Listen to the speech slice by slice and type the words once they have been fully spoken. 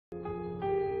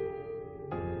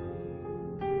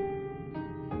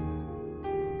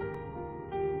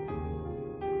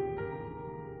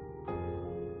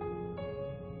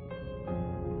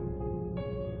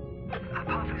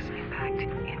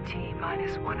contact in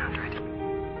T-minus 100.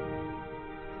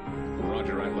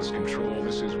 Roger, Atlas Control.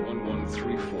 This is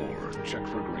 1134. Check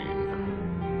for green.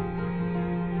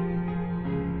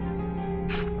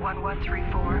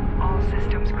 1134, all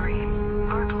systems green.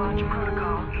 Arc launch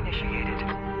protocol initiated.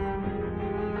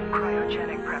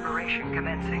 Cryogenic preparation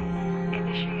commencing.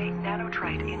 Initiate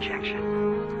nanotrite injection.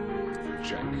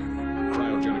 Check.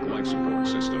 Cryogenic life support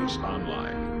systems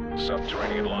online.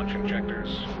 Subterranean launch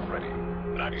injectors ready.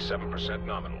 97%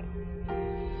 nominal.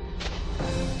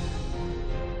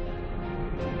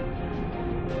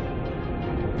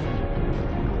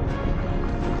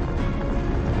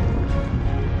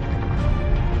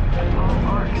 All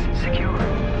arcs secure.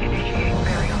 Initiate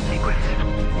burial sequence.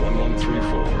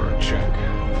 1134. Check.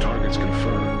 Targets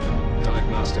confirmed.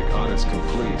 Diagnostic audits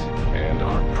complete. And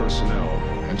our personnel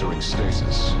entering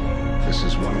stasis. This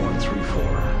is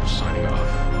 1134. Signing off.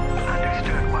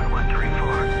 Understood,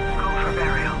 1134. Go for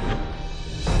burial.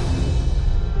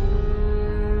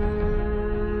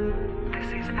 This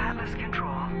is Atlas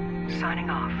Control. Signing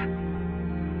off.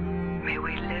 May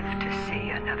we live to see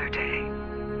another day.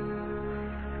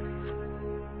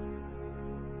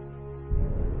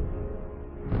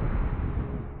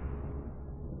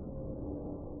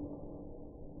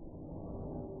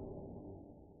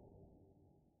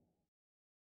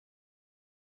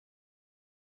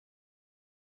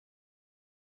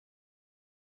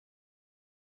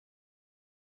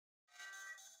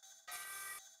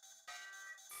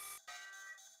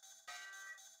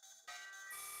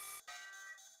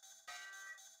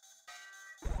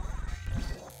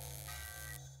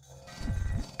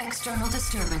 External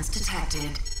disturbance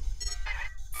detected.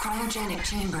 Cryogenic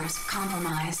chambers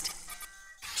compromised.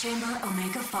 Chamber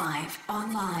Omega-5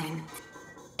 online.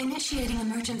 Initiating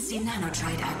emergency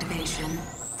nanotrite activation.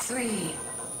 3,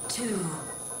 2,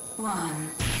 1.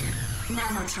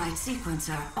 Nanotrite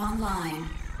sequencer online.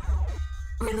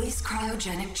 Release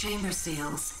cryogenic chamber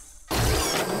seals.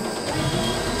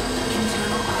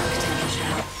 Internal arc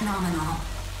temperature nominal.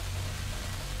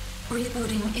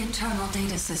 Rebooting internal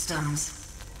data systems.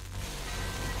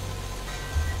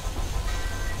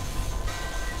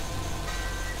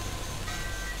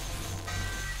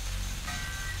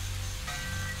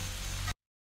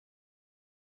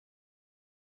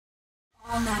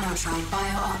 All nanotrite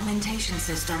bio-augmentation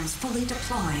systems fully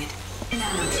deployed.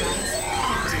 Nanotrites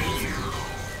active.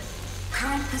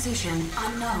 Current position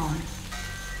unknown.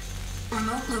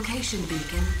 Remote location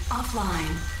beacon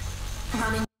offline.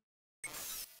 Running.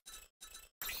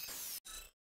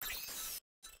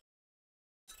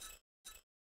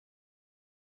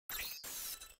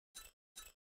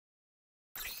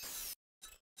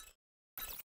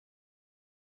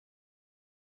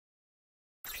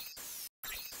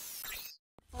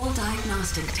 Full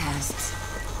diagnostic tests.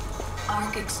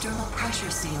 Arc external pressure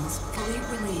seals fully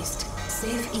released.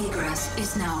 Safe egress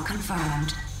is now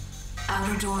confirmed.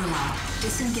 Outer door lock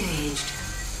disengaged.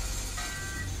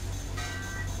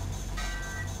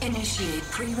 Initiate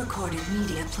pre-recorded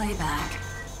media playback.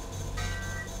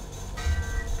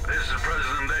 This is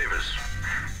President Davis.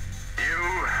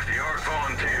 You, the Ark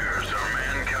Volunteers, are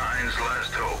mankind's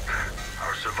last hope.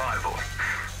 Our survival,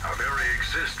 our very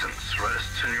existence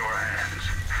rests in your hands.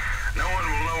 No one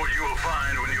will know what you will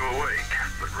find when you awake,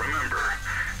 but remember,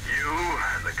 you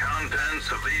and the contents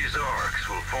of these arcs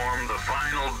will form the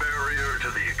final barrier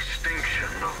to the extinction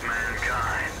of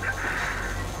mankind.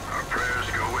 Our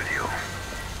prayers go with you,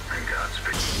 and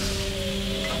Godspeed.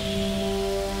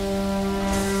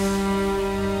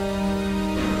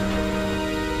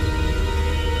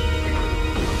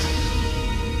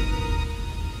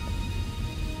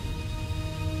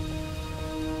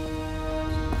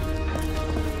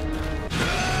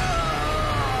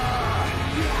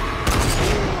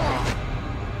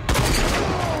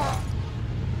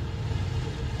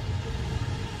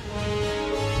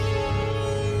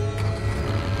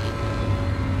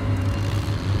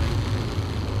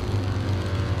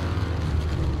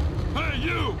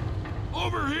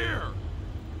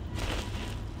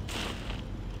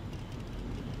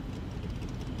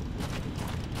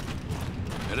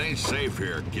 It ain't safe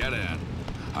here. Get in.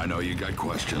 I know you got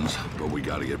questions, but we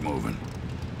gotta get moving.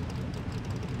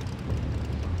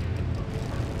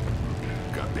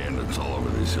 Got bandits all over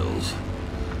these hills.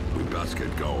 We best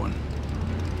get going.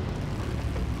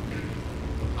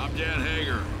 I'm Dan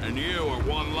Hager, and you are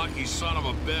one lucky son of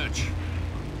a bitch.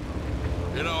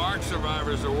 You know, Ark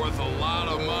survivors are worth a lot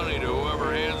of money to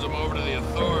whoever hands them over to the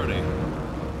Authority.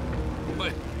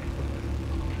 But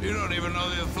you don't even know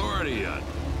the Authority yet.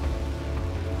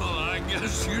 Well, I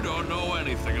guess you don't know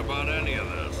anything about any of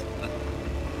this.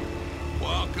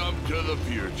 Welcome to the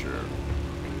future.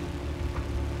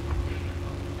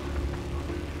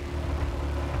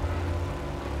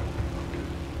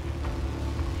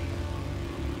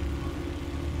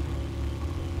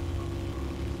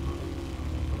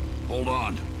 Hold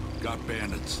on. Got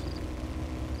bandits.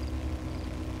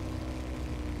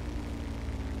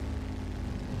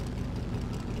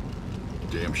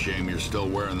 Damn shame you're still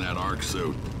wearing that ARC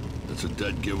suit. It's a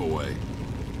dead giveaway.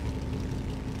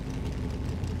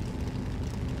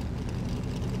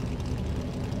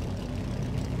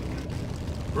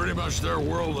 Pretty much their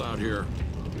world out here.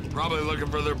 Probably looking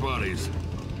for their buddies.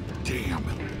 Damn.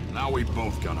 Now we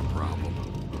both got a problem.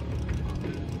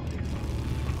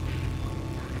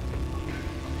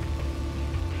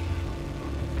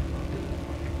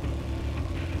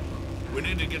 We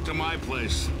need to get to my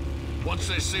place. Once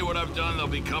they see what I've done, they'll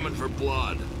be coming for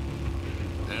blood.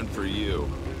 And for you.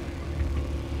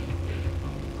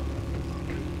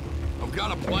 I've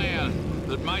got a plan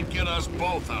that might get us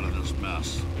both out of this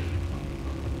mess.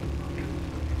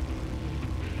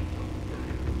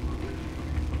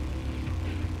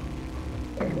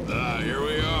 Here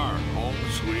we are. Home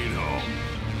sweet home.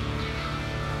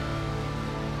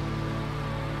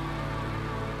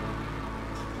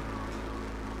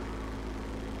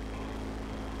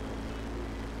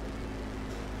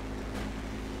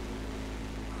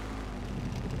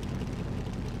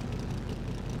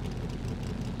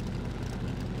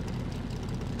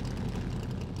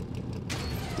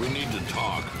 We need to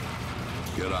talk.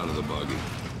 Get out of the buggy.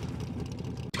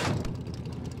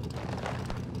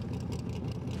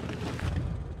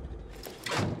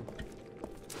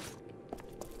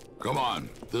 Come on,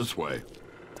 this way.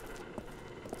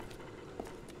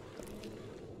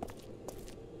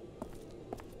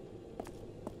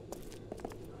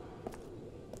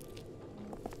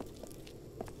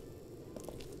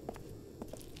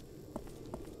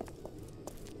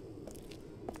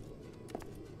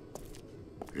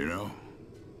 You know,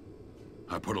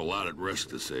 I put a lot at risk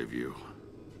to save you.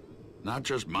 Not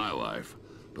just my life,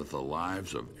 but the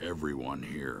lives of everyone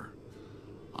here.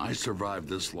 I survived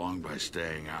this long by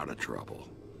staying out of trouble.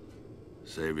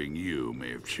 Saving you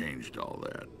may have changed all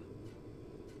that.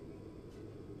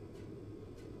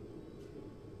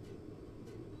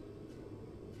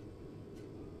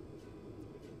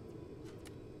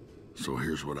 So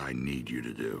here's what I need you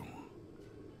to do.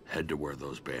 Head to where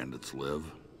those bandits live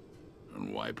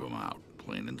and wipe them out,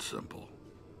 plain and simple.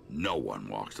 No one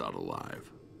walks out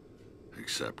alive,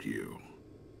 except you.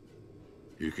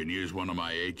 You can use one of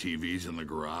my ATVs in the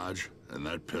garage, and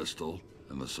that pistol,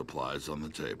 and the supplies on the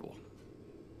table.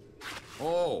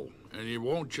 Oh, and you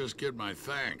won't just get my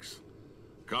thanks.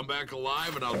 Come back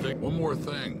alive and I'll take one more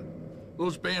thing.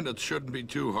 Those bandits shouldn't be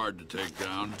too hard to take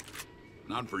down.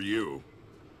 Not for you.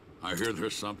 I hear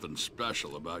there's something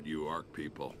special about you ARC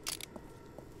people.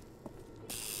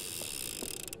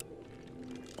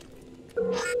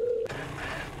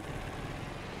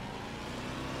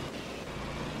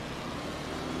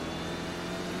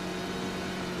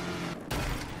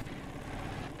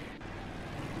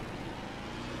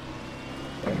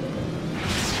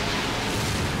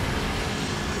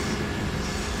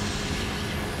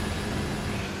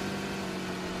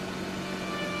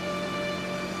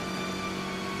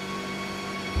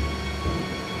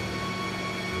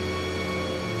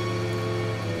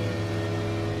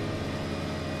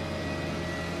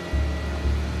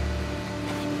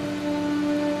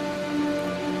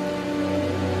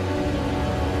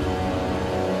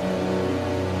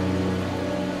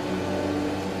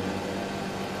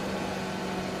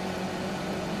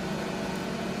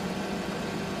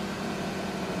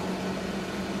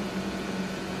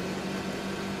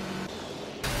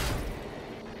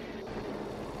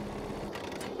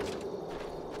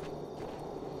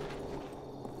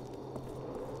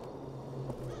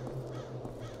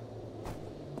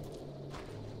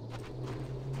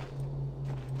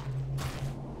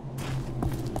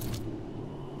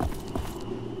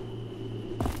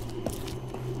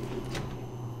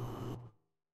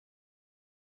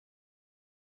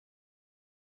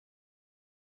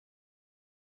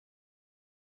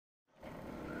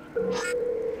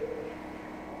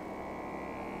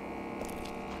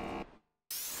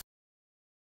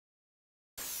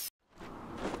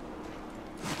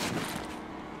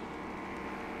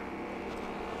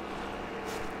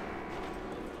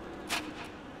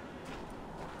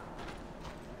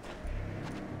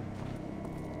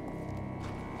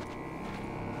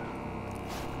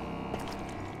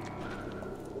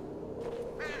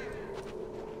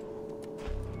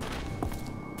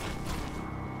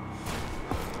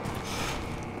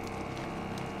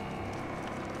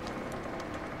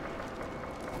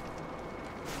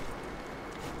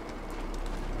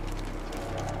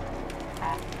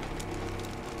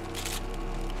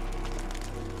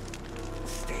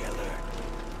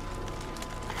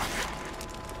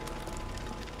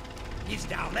 He's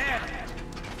down there.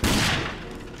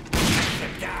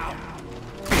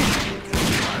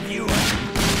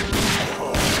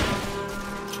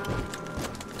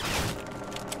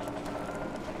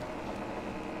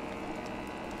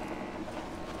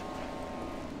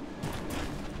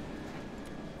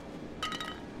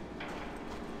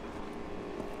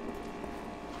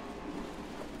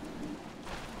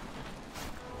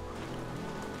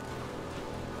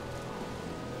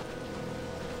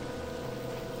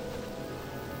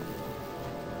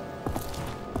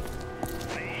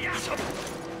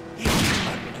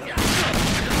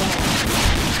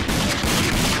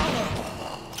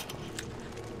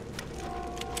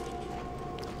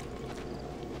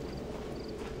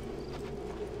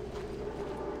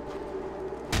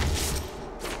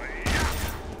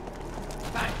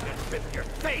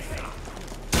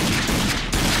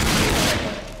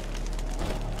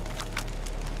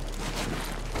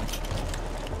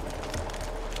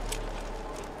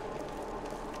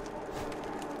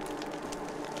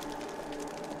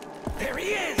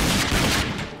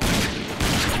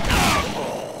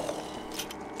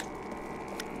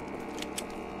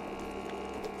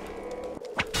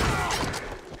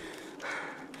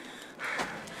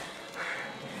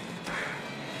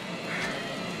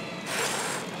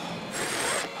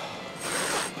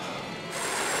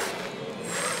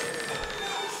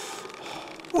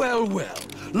 Well, well,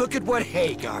 look at what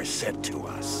Hagar said to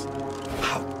us.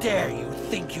 How dare you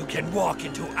think you can walk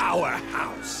into our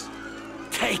house?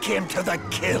 Take him to the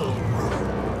kill room.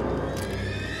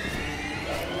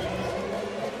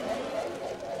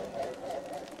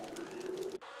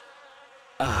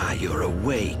 Ah, you're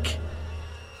awake.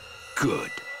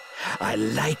 Good. I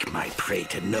like my prey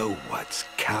to know what's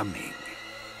coming.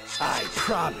 I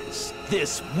promise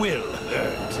this will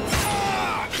hurt.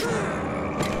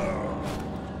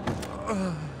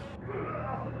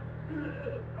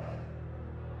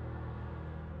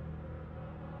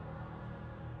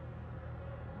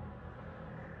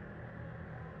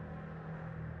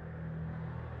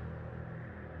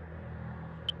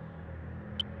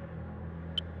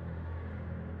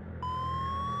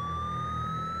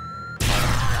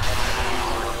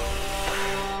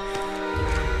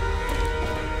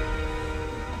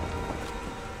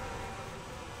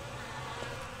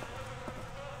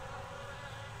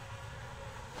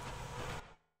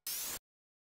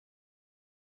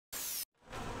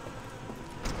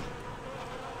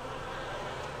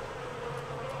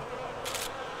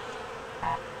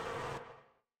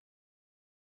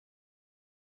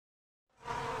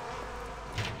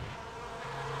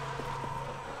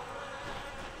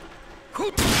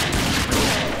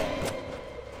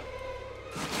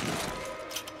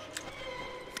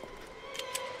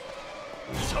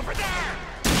 He's over there!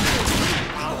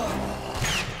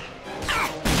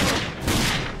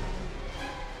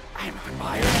 I'm on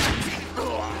my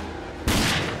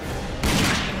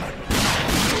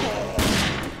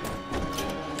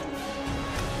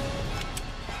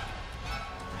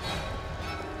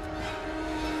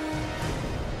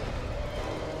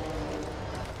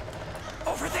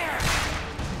over there!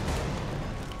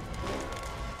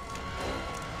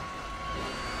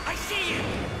 I see you!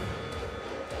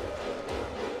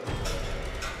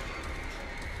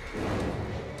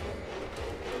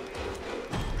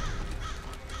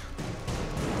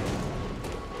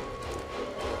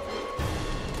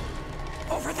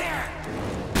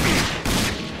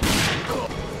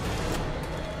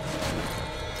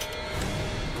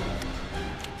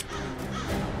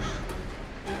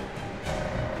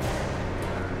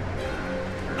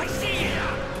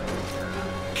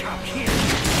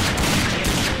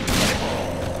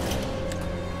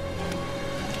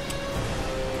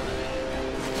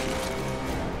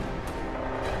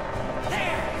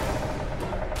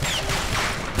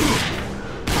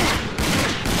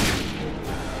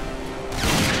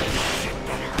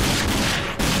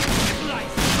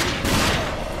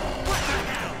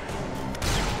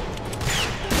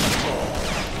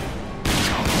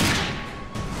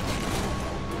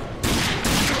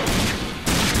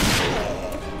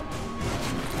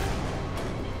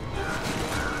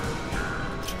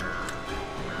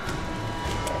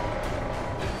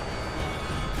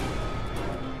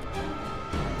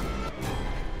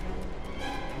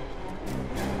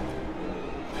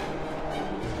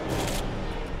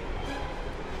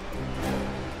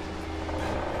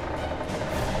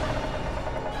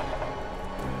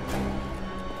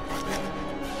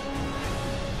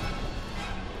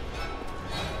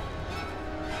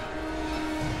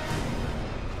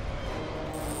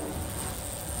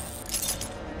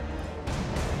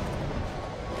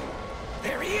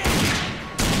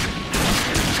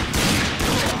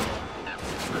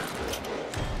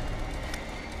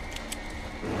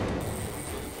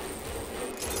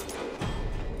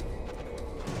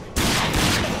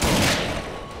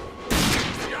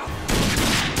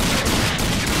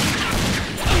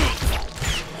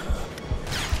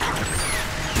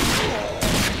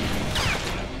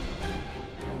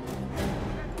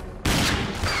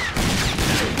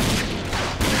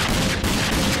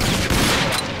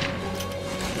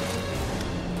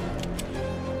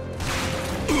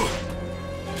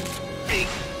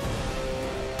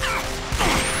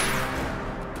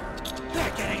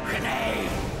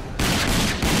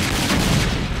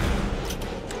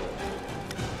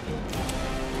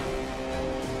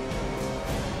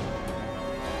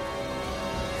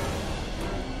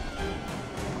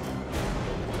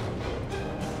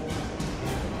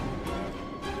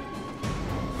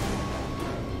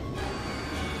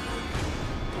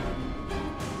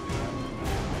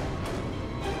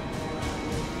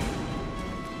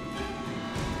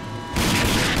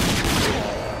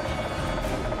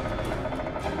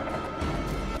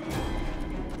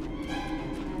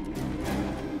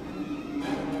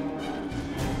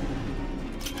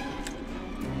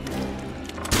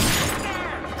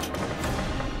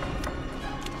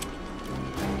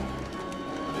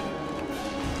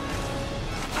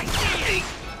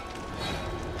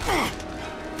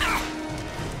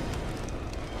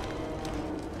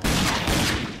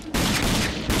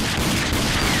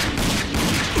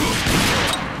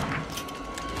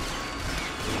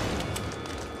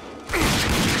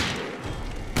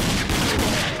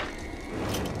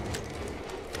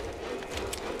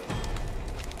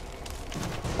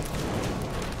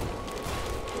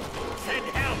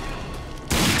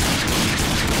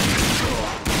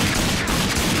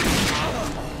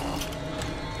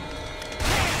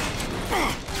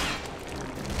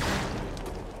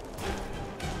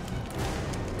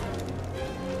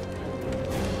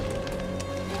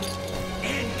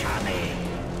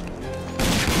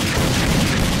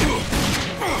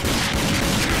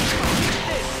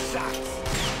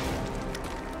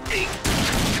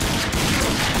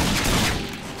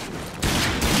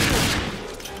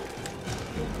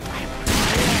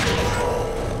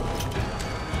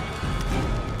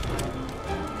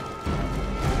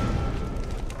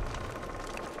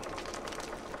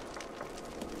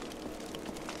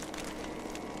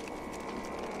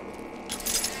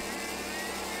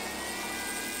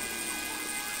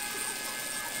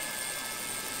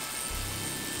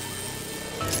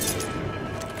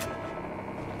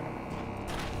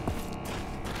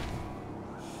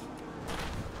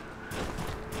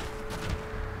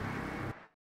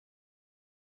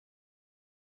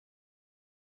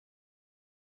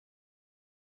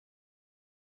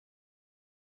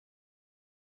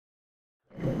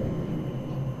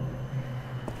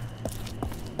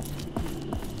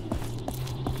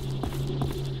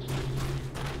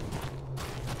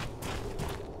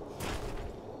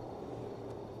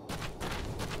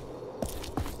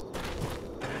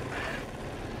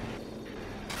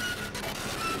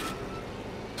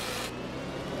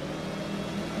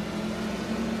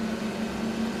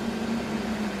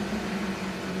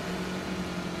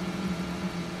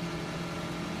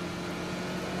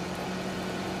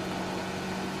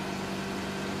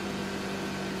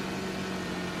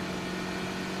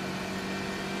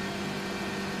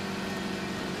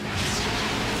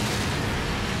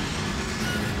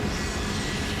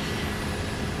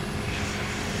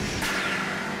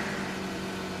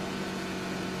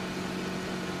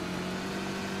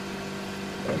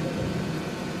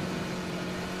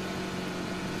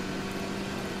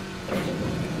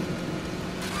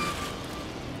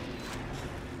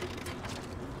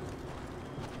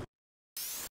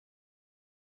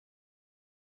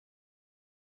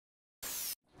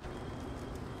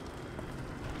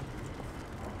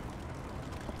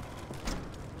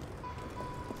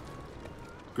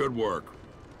 Good work.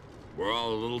 We're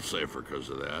all a little safer because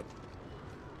of that.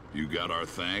 You got our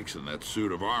thanks and that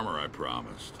suit of armor I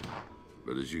promised.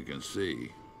 But as you can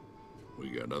see, we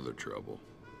got other trouble.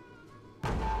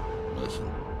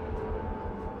 Listen,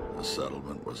 the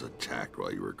settlement was attacked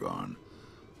while you were gone.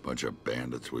 Bunch of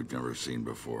bandits we've never seen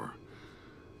before.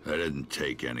 They didn't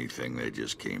take anything, they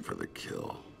just came for the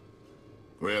kill.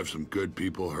 We have some good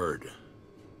people hurt,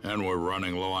 and we're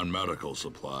running low on medical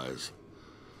supplies.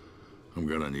 I'm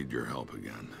gonna need your help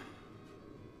again.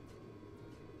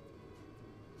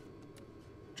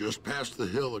 Just past the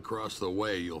hill across the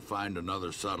way, you'll find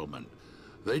another settlement.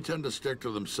 They tend to stick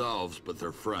to themselves, but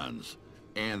they're friends,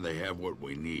 and they have what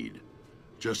we need.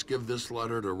 Just give this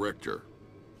letter to Richter.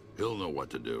 He'll know what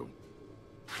to do.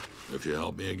 If you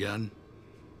help me again,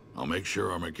 I'll make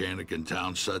sure our mechanic in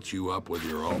town sets you up with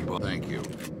your own boat. Thank you.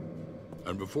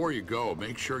 And before you go,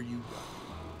 make sure you...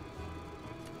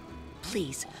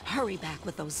 Please, hurry back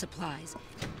with those supplies.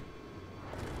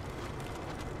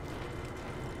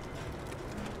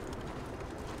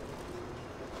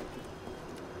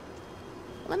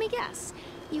 Let me guess.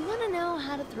 You want to know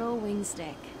how to throw a wing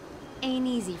stick. Ain't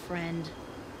easy, friend.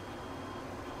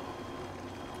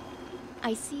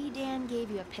 I see Dan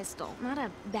gave you a pistol. Not a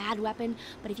bad weapon,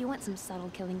 but if you want some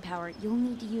subtle killing power, you'll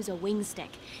need to use a wing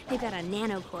stick. They've got a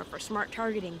nanocore for smart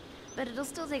targeting, but it'll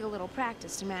still take a little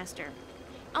practice to master.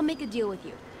 I'll make a deal with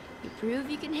you. You prove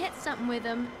you can hit something with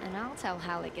them, and I'll tell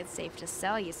Halleck it's safe to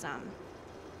sell you some.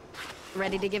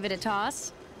 Ready to give it a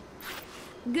toss?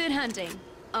 Good hunting.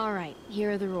 All right,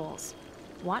 here are the rules.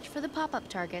 Watch for the pop-up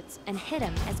targets and hit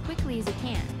them as quickly as you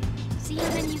can. See how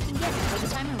many you can get before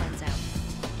the timer runs out.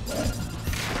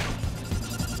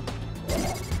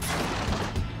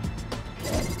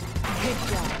 Good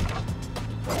job.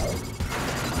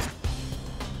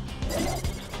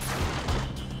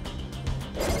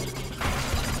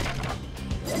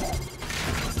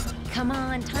 Come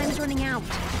on, time's running out.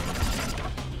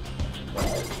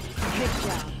 Good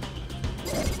job.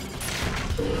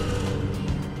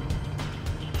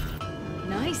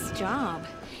 Nice job.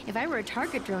 If I were a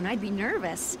target drone, I'd be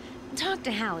nervous. Talk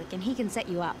to Halleck and he can set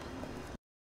you up.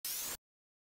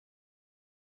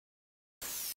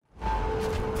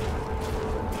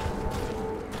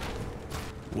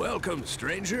 Welcome,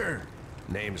 stranger.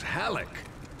 Name's Halleck,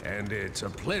 and it's a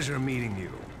pleasure meeting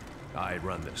you. I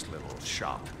run this little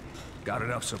shop. Got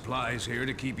enough supplies here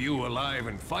to keep you alive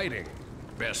and fighting.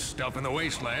 Best stuff in the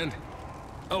wasteland.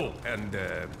 Oh, and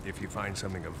if you find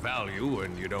something of value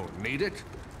and you don't need it,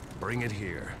 bring it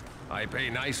here. I pay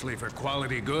nicely for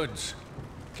quality goods.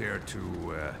 Care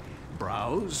to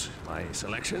browse my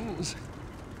selections?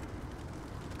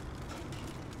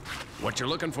 What you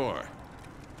looking for?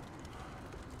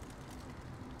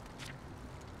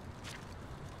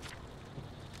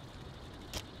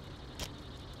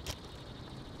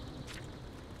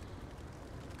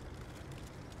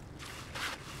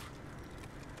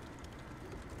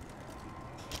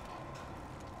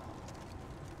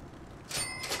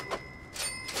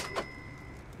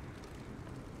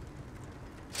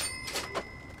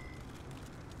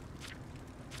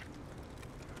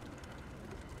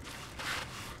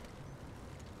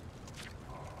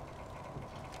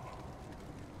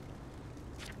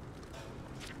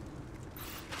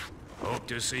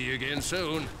 to see you again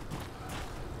soon.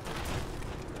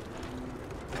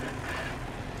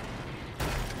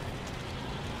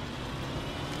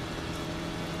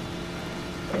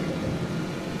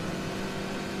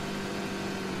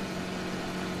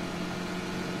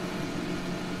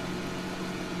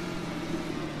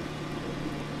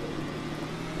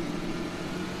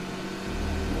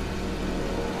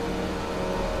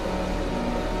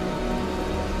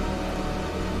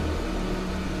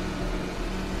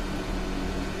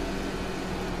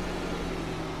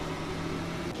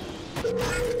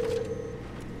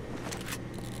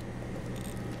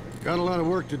 Got a lot of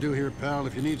work to do here, pal.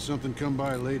 If you need something, come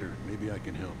by later. Maybe I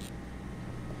can help.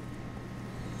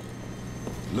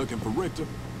 Looking for Richter?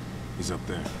 He's up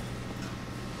there.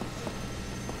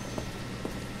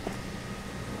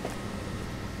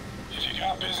 If you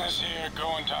got business here,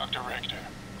 go and talk to Richter.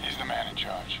 He's the man in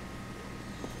charge.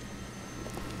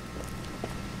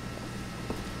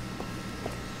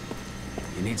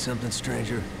 You need something,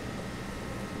 stranger?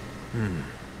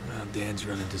 Well, Dan's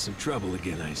run into some trouble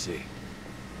again, I see.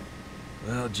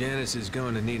 Well, Janice is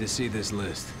going to need to see this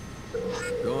list.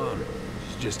 Go on.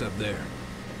 She's just up there.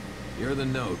 You're the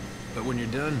note, but when you're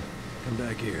done, come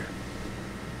back here.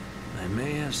 I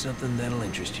may have something that'll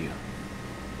interest you.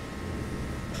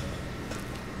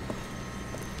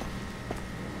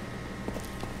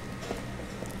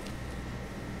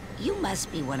 You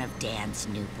must be one of Dan's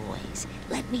new boys.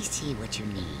 Let me see what you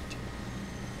need.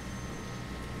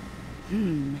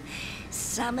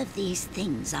 Some of these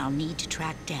things I'll need to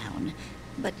track down,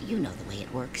 but you know the way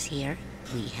it works here.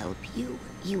 We help you,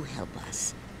 you help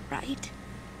us, right?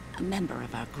 A member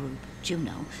of our group,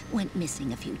 Juno, went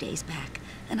missing a few days back,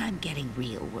 and I'm getting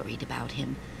real worried about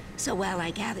him. So while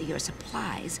I gather your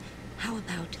supplies, how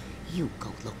about you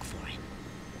go look for him?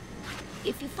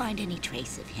 If you find any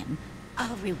trace of him,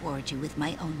 I'll reward you with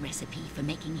my own recipe for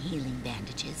making healing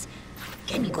bandages.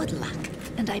 Give me good luck,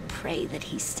 and I pray that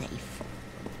he's safe.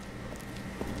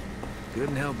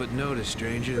 Couldn't help but notice,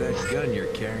 stranger, that gun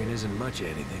you're carrying isn't much of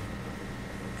anything.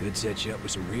 Could set you up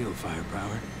with some real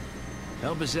firepower.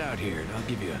 Help us out here, and I'll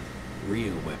give you a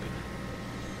real weapon.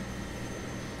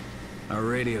 Our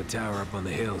radio tower up on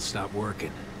the hill stopped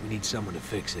working. We need someone to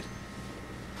fix it.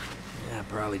 Yeah,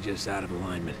 probably just out of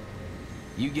alignment.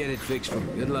 You get it fixed for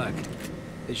me. Good luck.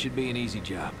 This should be an easy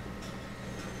job.